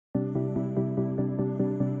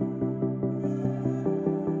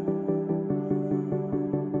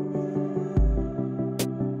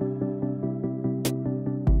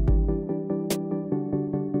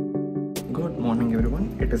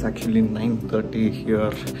It is actually 9:30 here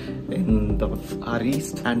in the Far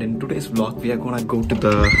East, and in today's vlog we are gonna go to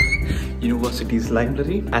the university's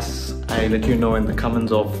library. As I let you know in the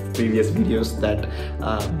comments of previous videos that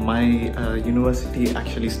my university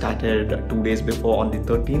actually started 2 days before on the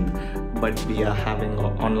 13th, but we are having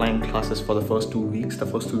online classes for the first 2 weeks. The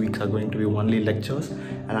first 2 weeks are going to be only lectures,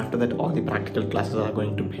 and after that all the practical classes are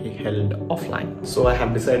going to be held offline. So I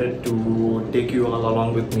have decided to take you all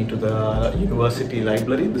along with me to the university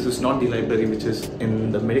library. This is not the library which is in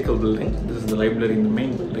the medical building. This is the library in the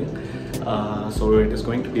main building. So it is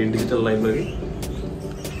going to be a digital library.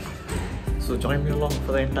 So join me along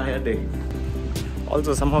for the entire day.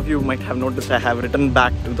 Also, some of you might have noticed I have returned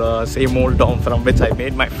back to the same old dorm from which I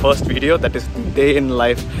made my first video, that is the day in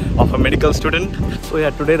life of a medical student. So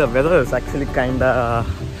yeah, today the weather is actually kinda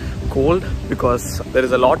cold because there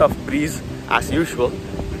is a lot of breeze as usual.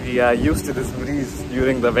 We are used to this breeze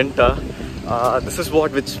during the winter. This is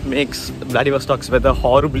which makes Vladivostok's weather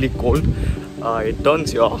horribly cold. It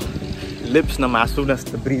turns your lips numb as soon as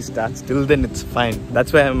the breeze starts. Till then it's fine.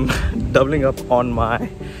 That's why I'm doubling up on my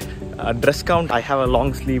dress count. I have a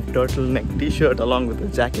long sleeve turtleneck t-shirt along with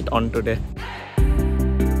a jacket on today.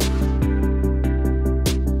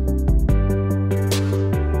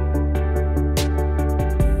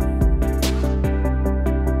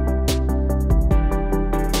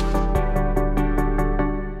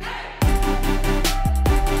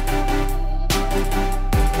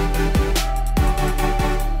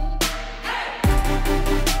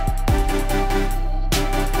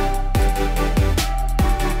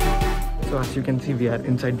 So as you can see, we are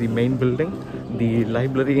inside the main building. The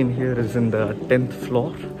library in here is in the 10th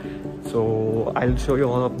floor. So I'll show you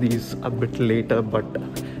all of these a bit later, but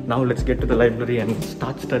now let's get to the library and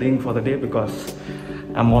start studying for the day because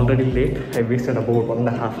I'm already late. I wasted about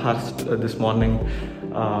 1.5 hours this morning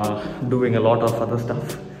doing a lot of other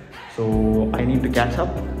stuff. So I need to catch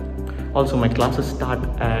up. Also, my classes start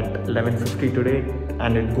at 11:50 today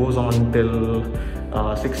and it goes on till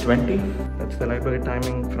 6:20. That's the library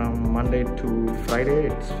timing from Monday to Friday.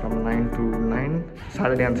 It's from 9 to 9.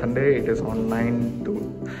 Saturday and Sunday it is on 9 to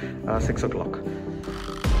 6 o'clock.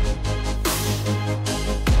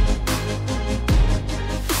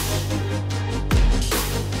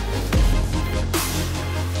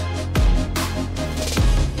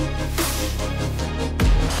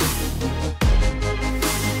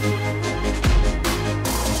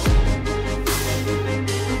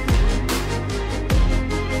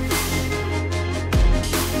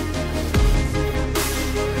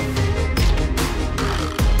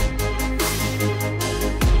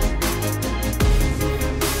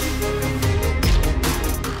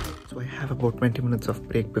 About 20 minutes of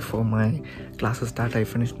break before my classes start. I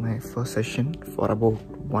finished my first session for about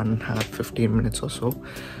 1 hour 15 minutes or so.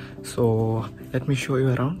 So let me show you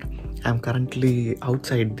around. I'm currently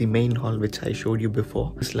outside the main hall which I showed you before.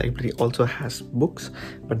 This library also has books,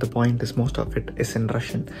 but the point is most of it is in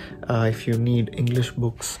Russian. If you need English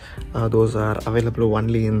books, those are available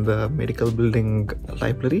only in the medical building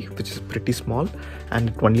library, which is pretty small, and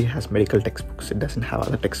it only has medical textbooks. It doesn't have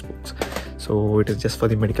other textbooks. So it is just for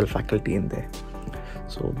the medical faculty in there.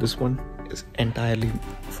 So this one is entirely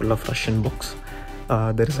full of Russian books.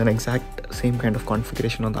 There is an exact same kind of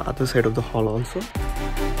configuration on the other side of the hall also.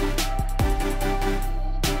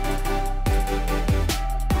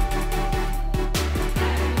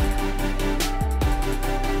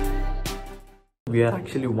 We are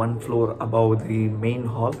actually one floor above the main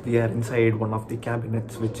hall. We are inside one of the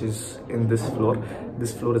cabinets which is in this floor.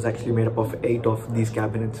 This floor is actually made up of 8 of these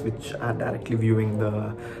cabinets which are directly viewing the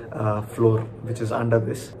floor which is under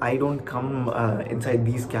this. I don't come inside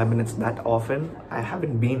these cabinets that often. I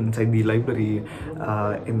haven't been inside the library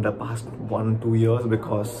in the past 1-2 years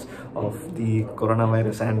because of the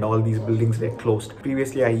coronavirus and all these buildings were closed.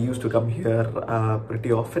 Previously I used to come here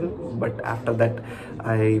pretty often, but after that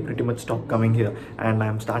I pretty much stopped coming here. And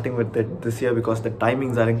I'm starting with it this year because the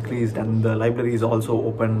timings are increased and the library is also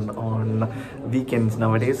open on weekends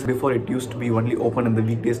nowadays. Before it used to be only open in the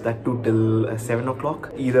weekdays, that too till 7 o'clock.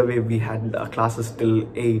 Either way we had classes till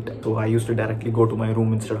 8, so I used to directly go to my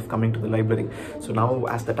room instead of coming to the library. So now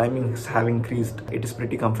as the timings have increased, it is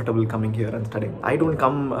pretty comfortable coming here and studying. I don't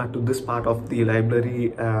come to this part of the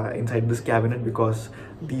library inside this cabinet because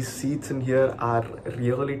these seats in here are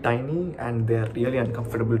really tiny and they're really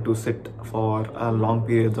uncomfortable to sit for long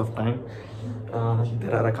periods of time.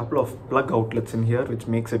 There are a couple of plug outlets in here which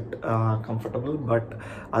makes it comfortable, but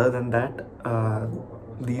other than that,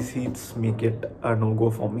 these seats make it a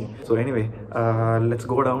no-go for me. So anyway, let's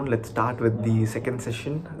go down. Let's start with the second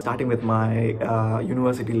session, starting with my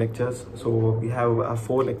university lectures. So we have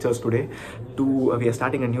 4 lectures today. We are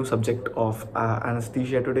starting a new subject of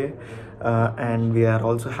anesthesia today, and we are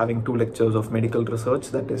also having 2 lectures of medical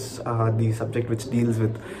research. That is the subject which deals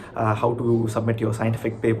with how to submit your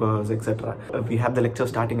scientific papers, etc. We have the lecture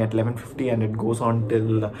starting at 11:50 and it goes on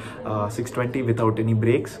till 6:20 without any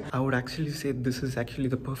breaks. I would actually say this is actually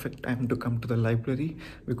the perfect time to come to the library,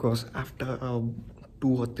 because after 2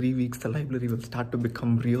 or 3 weeks the library will start to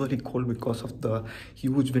become really cold because of the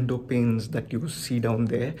huge window panes that you see down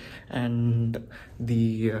there, and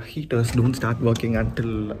the heaters don't start working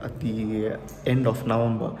until at the end of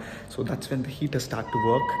November. So that's when the heaters start to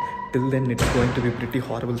work. Till then it's going to be pretty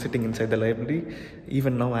horrible sitting inside the library.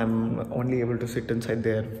 Even now I'm only able to sit inside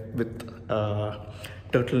there with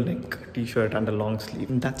turtleneck t-shirt and a long sleeve.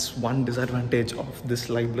 And that's one disadvantage of this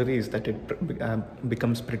library, is that it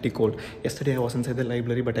becomes pretty cold. Yesterday I was inside the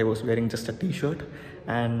library, but I was wearing just a t-shirt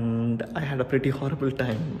and I had a pretty horrible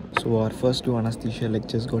time. So our first 2 anesthesia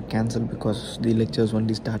lectures got cancelled because the lectures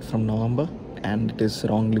only start from November and it is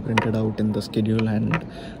wrongly printed out in the schedule, and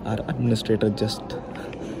our administrator just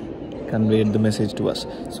conveyed the message to us.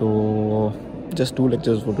 So just 2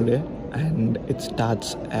 lectures for today, and it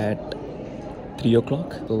starts at 3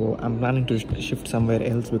 o'clock. So I'm planning to shift somewhere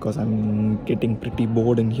else because I'm getting pretty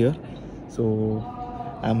bored in here. So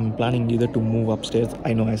I'm planning either to move upstairs.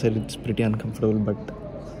 I know I said it's pretty uncomfortable, but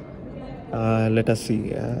let us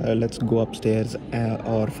see. Let's go upstairs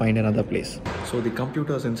or find another place. So the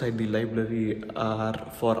computers inside the library are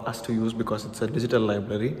for us to use because it's a digital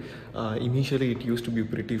library. Initially it used to be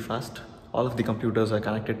pretty fast. All of the computers are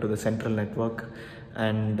connected to the central network,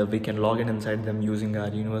 and we can log in inside them using our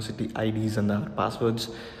university IDs and our passwords.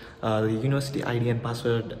 The university ID and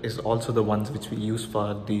password is also the ones which we use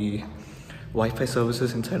for the Wi-Fi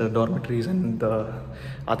services inside our dormitories and the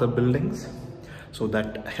other buildings. So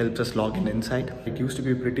that helps us log in inside. It used to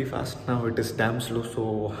be pretty fast, now it is damn slow,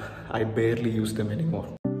 so I barely use them anymore.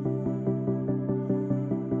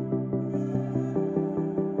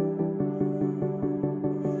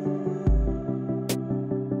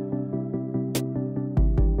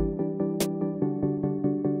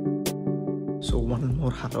 So one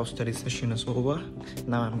more hard study session is over.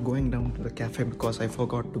 Now I'm going down to the cafe because I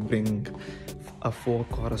forgot to bring a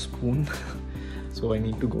fork or a spoon. So I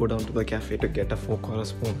need to go down to the cafe to get a fork or a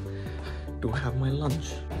spoon to have my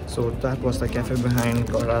lunch. So that was the cafe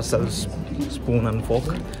behind. Got ourselves spoon and fork.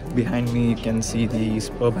 Behind me you can see the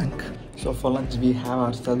Spur Bank. So for lunch we have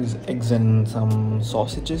ourselves eggs and some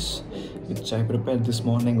sausages, which I prepared this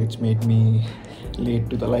morning, which made me late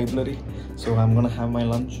to the library. So I'm gonna have my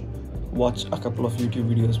lunch, watch a couple of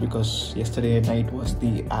YouTube videos, because yesterday night was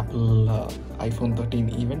the Apple iPhone 13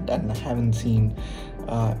 event and I haven't seen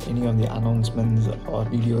any of the announcements or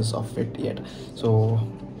videos of it yet. So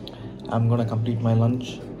I'm gonna complete my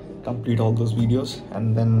lunch, complete all those videos,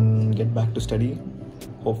 and then get back to study,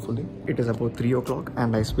 hopefully. It is about 3 o'clock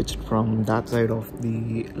and I switched from that side of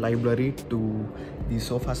the library to the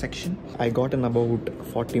sofa section. I got in about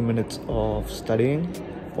 40 minutes of studying,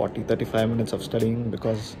 35 minutes of studying,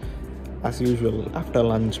 because as usual after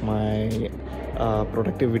lunch my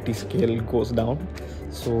productivity scale goes down.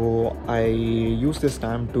 So I use this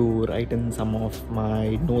time to write in some of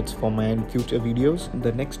my notes for my future videos.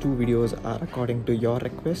 The next 2 videos are according to your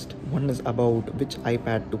request. One is about which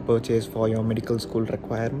iPad to purchase for your medical school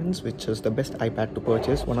requirements, which is the best iPad to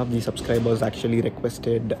purchase. One of the subscribers actually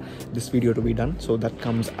requested this video to be done, so that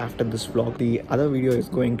comes after this vlog. The other video is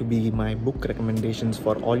going to be my book recommendations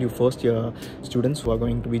for all you first year students who are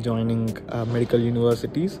going to be joining medical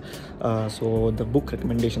universities. So the book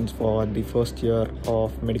recommendations for the first year of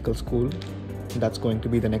medical school, that's going to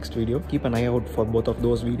be the next video. Keep an eye out for both of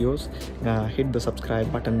those videos. Hit the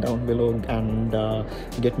subscribe button down below and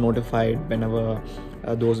get notified whenever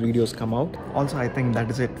those videos come out. Also, I think that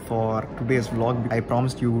is it for today's vlog. I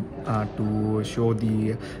promised you to show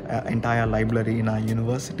the entire library in our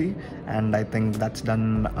university, and I think that's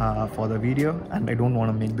done for the video, and I don't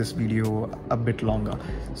want to make this video a bit longer.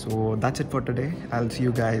 So that's it for today. I'll see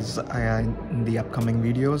you guys in the upcoming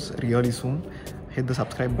videos really soon. Hit the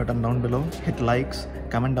subscribe button down below, hit likes,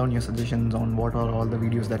 comment down your suggestions on what are all the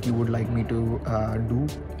videos that you would like me to do,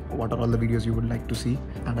 what are all the videos you would like to see,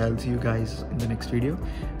 and I'll see you guys in the next video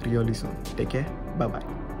really soon. Take care, bye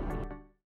bye.